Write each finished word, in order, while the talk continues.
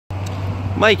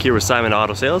Mike here with Siman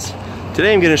Auto Sales.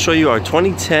 Today I'm going to show you our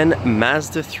 2010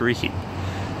 Mazda 3.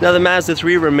 Now the Mazda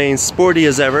 3 remains sporty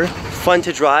as ever, fun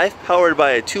to drive, powered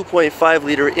by a 2.5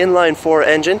 liter inline-4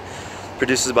 engine,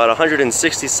 produces about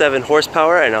 167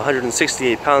 horsepower and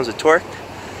 168 pounds of torque.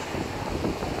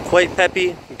 Quite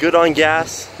peppy, good on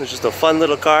gas. It's just a fun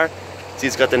little car. See,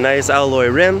 it's got the nice alloy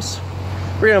rims.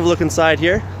 We're gonna have a look inside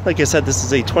here. Like I said, this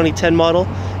is a 2010 model.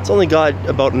 It's only got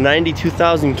about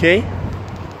 92,000 K.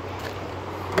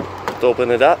 Let's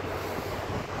open it up.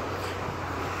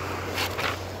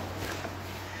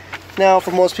 Now, for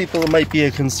most people, it might be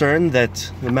a concern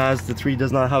that the Mazda 3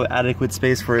 does not have adequate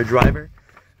space for a driver,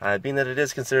 being that it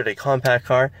is considered a compact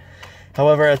car.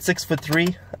 However, at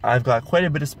 6'3", I've got quite a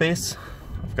bit of space.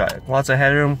 I've got lots of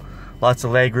headroom, lots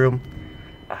of leg room.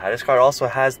 This car also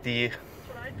has the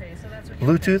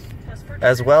Bluetooth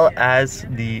as well as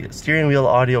the steering wheel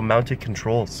audio mounted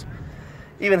controls.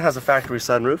 Even has a factory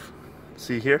sunroof.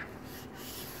 See here.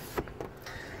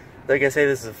 Like I say,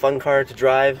 this is a fun car to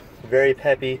drive, very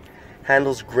peppy,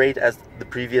 handles great as the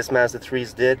previous Mazda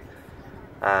 3s did.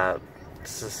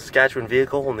 This is a Saskatchewan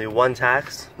vehicle, only one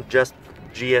tax, just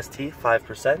GST,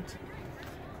 5%.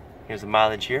 Here's the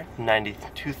mileage here,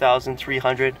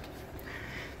 92,300.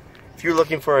 If you're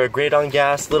looking for a great on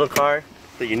gas little car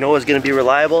that you know is going to be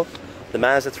reliable, the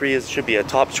Mazda 3 should be a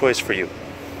top choice for you.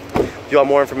 If you want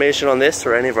more information on this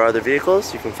or any of our other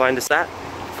vehicles, you can find us at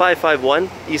 551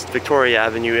 East Victoria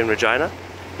Avenue in Regina.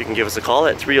 You can give us a call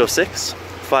at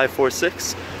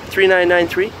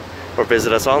 306-546-3993 or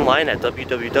visit us online at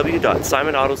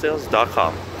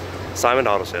www.simanautosales.com. Siman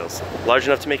Auto Sales. Large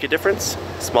enough to make a difference,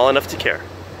 small enough to care.